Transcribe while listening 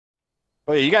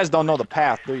Oh, yeah, you guys don't know the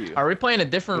path, do you? Are we playing a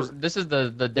different? This is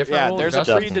the different. Yeah, rules, there's a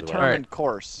Justin? predetermined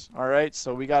course. All right,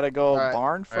 so we gotta go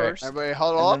barn first. Everybody,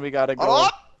 hold and up. then we gotta go Hold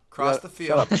up. Cross the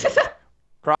field.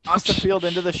 cross the field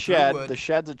into the shed. wood. The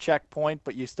shed's a checkpoint,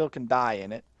 but you still can die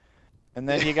in it. And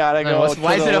then you gotta go.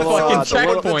 Why is it a fucking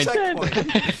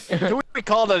checkpoint? We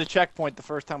called it a checkpoint the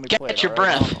first time we played. Get your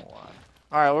breath.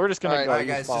 All right, we're just gonna go. All right,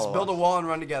 guys, just build a wall and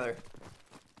run together.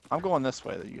 I'm going this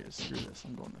way. You guys screw this.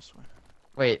 I'm going this way.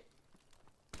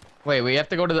 Wait, we have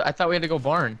to go to the. I thought we had to go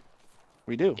barn.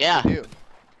 We do. Yeah. We do.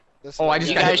 Oh, I just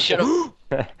You got guys should have.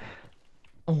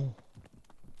 Oh.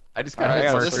 I just got Alright, hit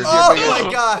yeah, marker. this is Oh your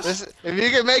my gosh! If you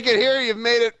can make it here, you've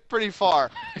made it pretty far.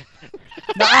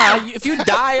 Nah, if you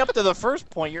die up to the first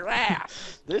point, you're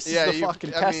ass. This is the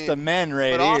fucking I test mean, of men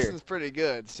right But here. Austin's pretty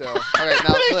good, so. Okay,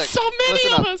 now look. so many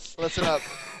listen of up. us. Listen up.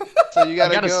 So you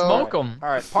gotta, I gotta go. smoke them. All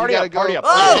right, party gotta up, party go- up.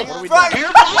 Oh, What are we Frank! doing?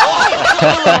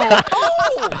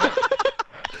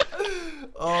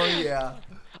 Oh yeah.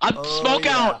 I'm smoke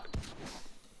yeah. out.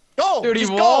 Go! Dude, he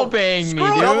just wall go. banged me,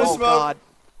 Screw it. dude. Oh god.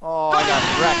 Oh, I got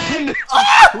wrecked.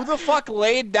 Who the fuck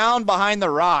laid down behind the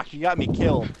rock? You got me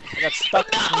killed. I got stuck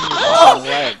between your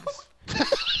legs.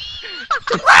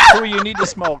 Tui, you need to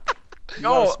smoke. You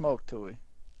No. gotta smoke, Tui.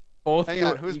 Both. Hang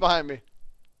on, who's behind me?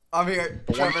 I'm here.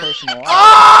 The one Trevor. person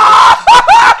alive.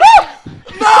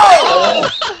 No!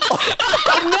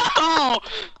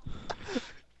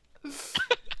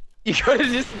 You could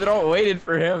have just waited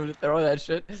for him to throw that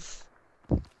shit.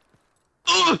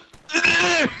 Oh!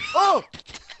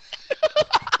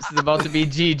 This is about to be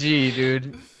GG,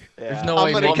 dude. There's Yeah. no I'm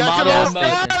way. gonna Big catch Mama him is off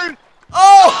making it. guard.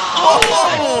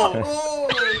 Oh!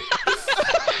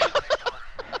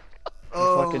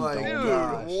 Oh Fucking my dome. Dude,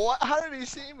 gosh. what? How did he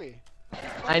see me?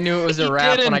 I knew it was He a wrap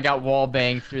when didn't. I got wall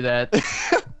banged through that.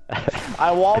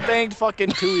 I wall banged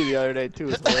fucking Tui the other day too.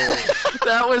 It's hilarious.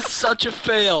 That was such a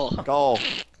fail. Go,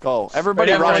 go.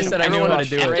 Everybody Everyone run. said I knew Everyone how to rush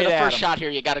do it. After straight the at first him. shot here,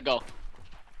 you gotta go.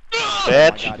 Oh my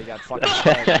Bitch. god, he got fucking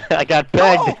pegged. I got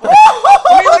pegged.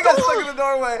 Oh, I got stuck in the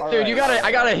doorway. Dude,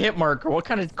 I got a hit marker. What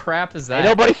kind of crap is that? Ain't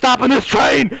nobody stopping this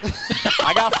train!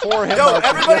 I got 4 hit Yo, markers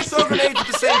everybody just- throw grenades at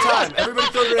the same time. Everybody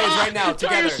throw grenades right now, Throw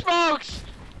your together. smokes.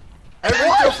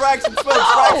 Everybody throw frags and smokes.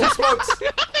 Frags and smokes.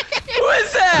 Who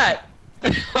is that?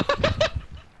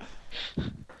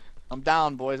 I'm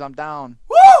down, boys. I'm down.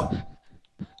 Woo!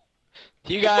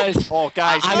 You guys. Oh,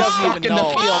 guys, he I'm doesn't stuck even in the know.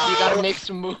 field. You gotta make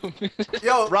some moves.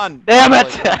 Yo, Run. Damn it!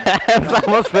 Boys, run. It's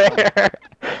almost there.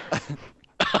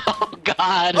 Oh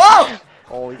God. oh!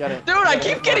 Oh, we got it. Dude, I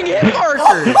keep getting hit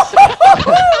markers.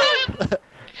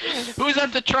 Who's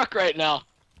at the truck right now?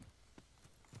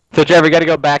 So Trevor, you gotta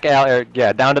go back out, or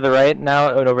yeah, down to the right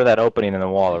now, and over that opening in the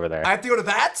wall over there. I have to go to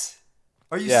that?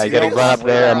 Are you Yeah, you serious? gotta run up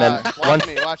there and then Watch once.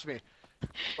 me, watch me.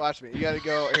 Watch me. You gotta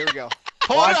go. Here we go.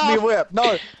 Watch me whip.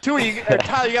 No, Tui, or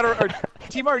Tyler, you gotta, or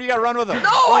T-Mar, you gotta run with him.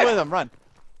 No, Run with him. Run.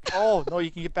 Oh no,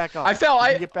 you can get back up. I fell. You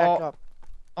I can get back oh. up.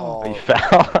 Oh. You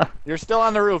fell. You're still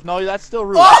on the roof. No, that's still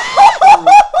roof.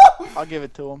 I'll give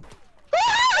it to him.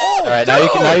 All right,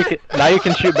 now you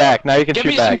can shoot back. Now you can Give shoot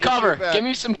me some back. cover. Shoot back. Give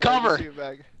me some Yeah, cover. shoot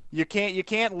back. You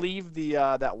can't leave the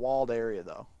that walled area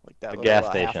though, like that The little gas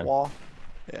half station. wall.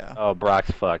 Yeah. Oh,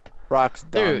 Brock's fucked. Brock's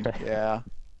done. Dude. Yeah.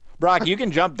 Brock, you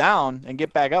can jump down and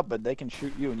get back up, but they can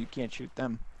shoot you and you can't shoot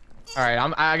them. All right,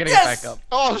 I gotta Yes! get back up.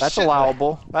 Oh That's shit.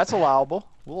 allowable. That's allowable.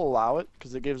 We'll allow it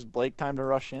because it gives Blake time to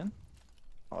rush in.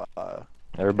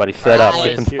 Everybody set up, Nice.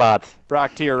 get some spots.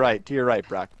 Brock, to your right,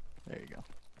 Brock. There you go.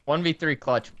 1v3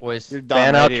 clutch, boys. You're done.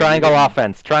 Fan out, right here. triangle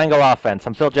offense. Triangle offense.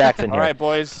 I'm Phil Jackson All here. right,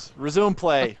 boys, resume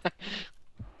play.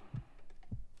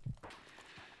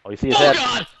 Oh, you see his Oh head?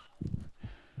 God.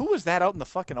 Who was that out in the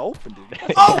fucking open, dude?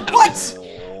 Oh, what?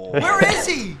 Where is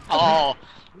he? Oh.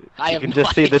 I You have can no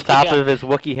just see the top idea. of his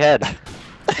Wookiee head.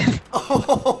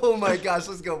 Oh my gosh,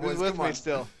 let's go, boys. Who's with Come me on.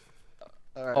 still?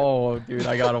 All right. Oh, dude,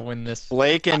 I gotta win this.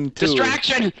 Blake and Tui.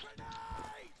 Distraction.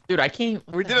 Dude, I can't.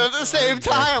 We did it at the same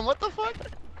time. What the fuck?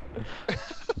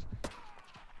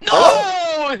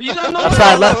 No! He's on the Left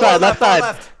side, left side, left side.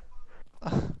 Left.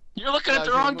 You're looking at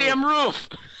the wrong damn roof.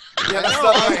 Yeah, that's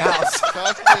not my house.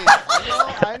 Trust me.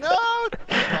 I know.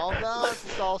 Calm down.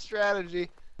 It's all strategy.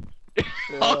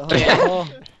 Oh,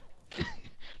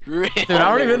 Dude, Dude,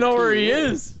 I don't even know where he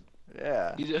is.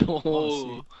 yeah.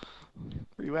 Oh.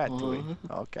 Where you at, Tui?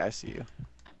 Okay, I see you.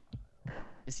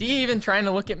 Is he even trying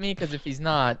to look at me? Because if he's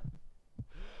not,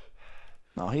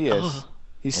 No, he is.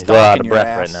 He's He's a lot stalking of your breath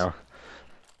ass. right now.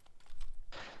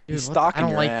 dude, He's what- stalking I don't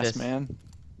your like ass, this. man.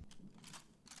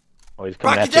 Oh, he's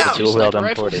coming Rock at it you down! with dual wield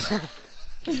Sniper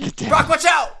M40. Brock, watch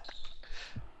out!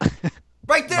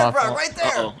 Right there, My Brock, fault. right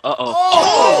there. Uh-oh. Uh-oh.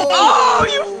 Oh! Oh,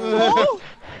 you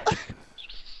fool!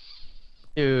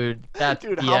 Dude, that's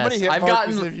Dude, yes. how many hit I've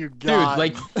markers gotten, have you dude, gotten?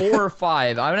 like 4 or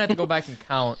 5. I'm gonna have to go back and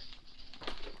count.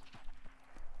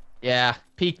 Yeah,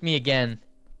 peek me again,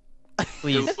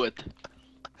 please. Do it.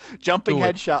 Jumping Do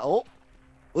it. headshot. Oh,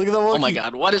 look at the Oh my Wookiee.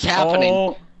 god, what is happening?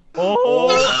 Oh,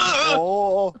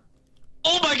 Oh,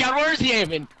 Oh my god, where is he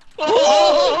aiming?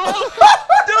 Oh!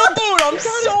 dude, I'm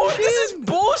so. This is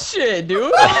bullshit,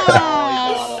 dude.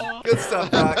 Good stuff,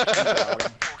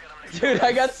 Doc. Dude,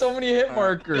 I got so many hit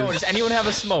markers. Yo, does anyone have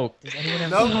a smoke? Does anyone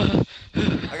have a smoke?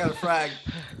 Nope. I got a frag.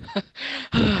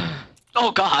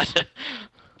 Oh god.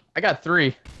 I got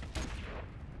 3.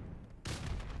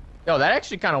 Yo, that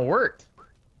actually kind of worked.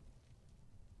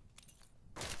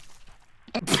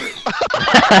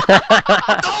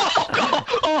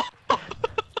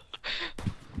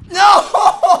 No!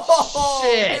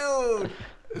 Shit. Dude.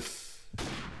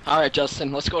 Alright,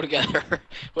 Justin, let's go together.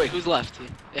 Wait, who's left?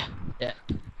 Yeah. Yeah.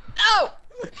 Oh!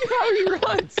 Look at how he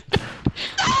runs.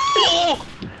 Oh!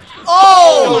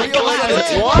 Oh! my He only god!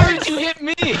 got a Why did you hit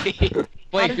me?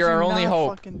 Blake, you're our only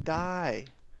hope. Fucking die.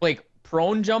 Blake,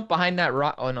 prone jump behind that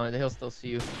rock. Oh no, he'll still see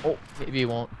you. Oh, maybe he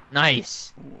won't.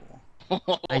 Nice.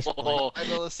 Nice play.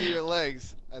 I'm able to see your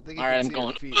legs. I think you Alright, can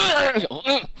I'm see going. your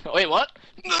feet. Wait, what?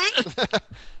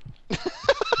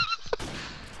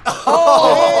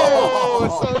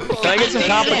 Oh! So close. Can I get some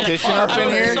competition up in I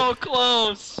was here? so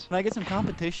close. Can I get some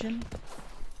competition?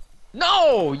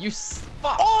 No, you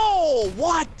fuck. Oh,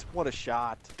 what? What a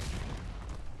shot.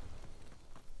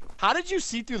 How did you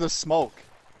see through the smoke?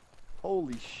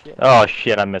 Holy shit. Oh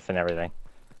shit, I'm missing everything.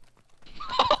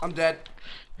 I'm dead.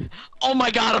 Oh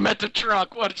my god, I'm at the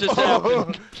truck. What just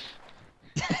happened?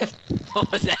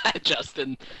 What was that,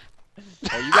 Justin?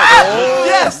 Oh, you guys are,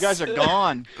 Yes! You guys are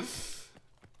gone.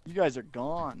 You guys are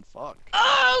gone. Fuck.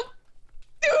 Oh,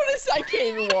 dude, this I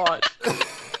can't even watch.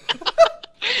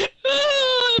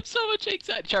 I have so much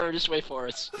anxiety. Trevor, just wait for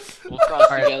us. We'll cross All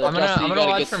right, together. I'm gonna Justin, you gotta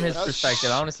watch get from to his us. perspective.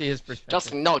 I want to see his perspective.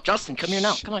 Justin, no, Justin, come here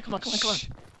now. Come on.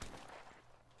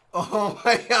 Oh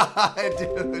my god,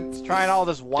 dude. Trying all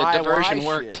this The YY diversion shit.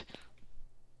 worked.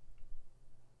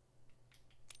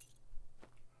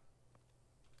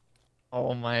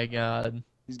 Oh my god.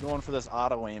 He's going for this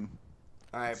auto aim.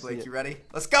 Alright, See Blake, it. you ready?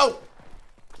 Let's go!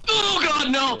 Oh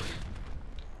god, no!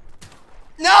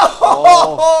 No!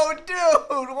 Oh. Dude!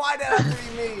 Why did it have to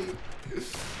be me?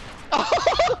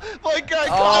 My god,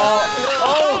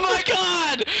 Oh my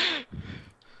god!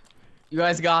 You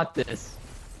guys got this.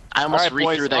 I almost Alright,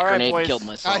 boys, re-threw that alright, grenade and boys. killed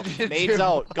myself. I did Nades too.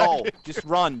 out. Go. Just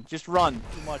run. Just run.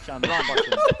 Too much on the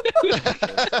button.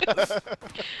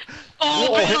 Oh,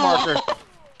 Oh, hit marker.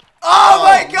 Oh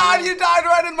my god, you died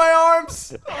right in my arms!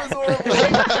 That was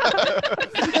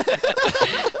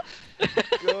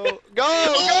horrible. Go!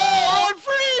 I'm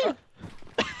free!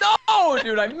 No,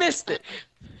 dude, I missed it.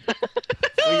 We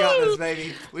got this,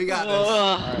 baby. We got this.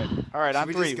 All right, Should on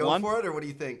we 3. just go 1, for it, or what do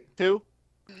you think? 2,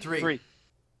 3. 3.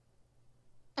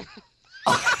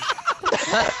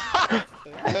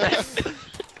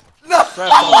 No!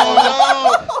 Oh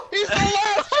no! He's the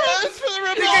last chance for the You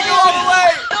remote! can go all the way!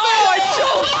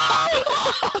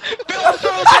 Bill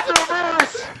throws it in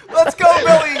reverse! Let's go,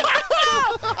 Billy!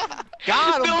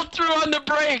 Got him. Bill threw on the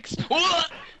brakes!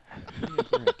 What?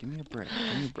 Give me a break.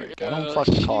 Give me a break. I don't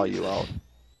fucking call you out.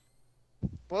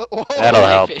 Whoa. That'll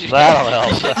help. That'll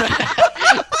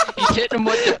help. He's hitting him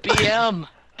with the BM.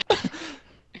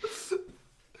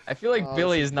 I feel like Oh,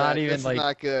 Billy this is not bad. even This like. is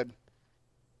not good.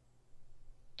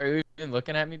 Are you even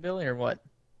looking at me, Billy, or what?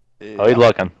 Oh, he's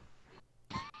looking.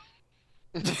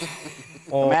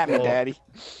 Come at me, daddy.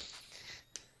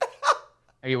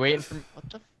 Are you waiting for me? What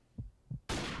the?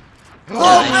 Oh no!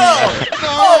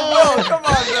 Oh no! Come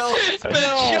on, Bill!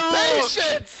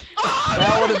 Patience!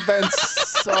 That would have been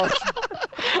such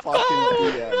fucking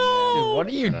BM, man. Dude, what are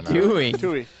you doing?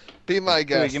 Tui, Be my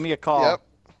guest. give me a call. Yep.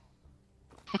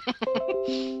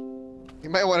 You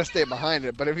might want to stay behind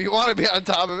it, but if you want to be on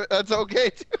top of it, that's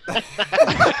okay too.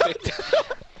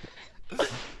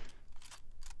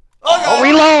 Oh,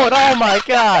 reload! Oh my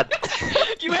god!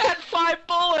 You had 5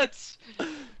 bullets!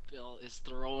 Bill is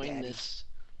throwing this.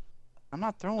 I'm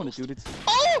not throwing it, dude. It's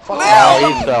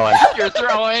Oh, he's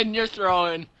throwing. You're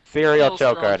throwing. Serial Bill's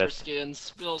choke throwing artist. for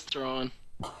skins. Bill's throwing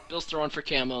for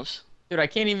camos. Dude, I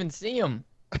can't even see him.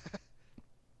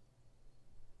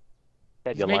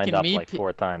 Had you He's lined making up me like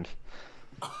 4 times.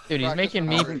 Dude, he's Rock, making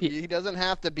me. just remember, he doesn't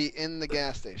have to be in the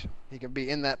gas station. He can be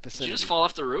in that Did you vicinity. just fall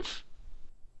off the roof?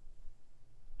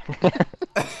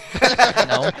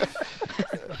 No.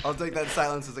 I'll take that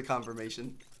silence as a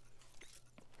confirmation.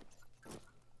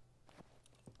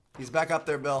 He's back up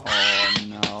there, Bill. Oh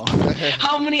no.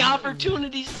 How many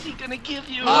opportunities is he gonna give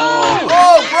you?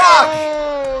 Oh, Brock!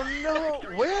 Oh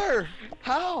no! Where?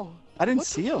 How? I didn't What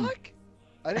the see him. fuck?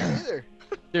 I didn't either.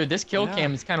 Dude, this kill Yeah.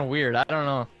 cam is kind of weird. I don't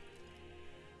know.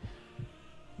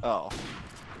 Oh.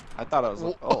 I thought it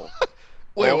was. Oh.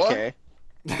 Wait, what? okay.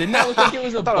 Didn't that look like it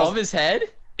was thought it above was- his head?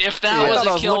 If that Yeah, I was thought I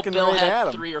a was kill, looking Bill right at had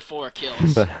him. 3 or 4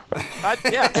 kills. Yeah.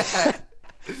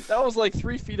 That was like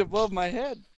 3 feet above my head.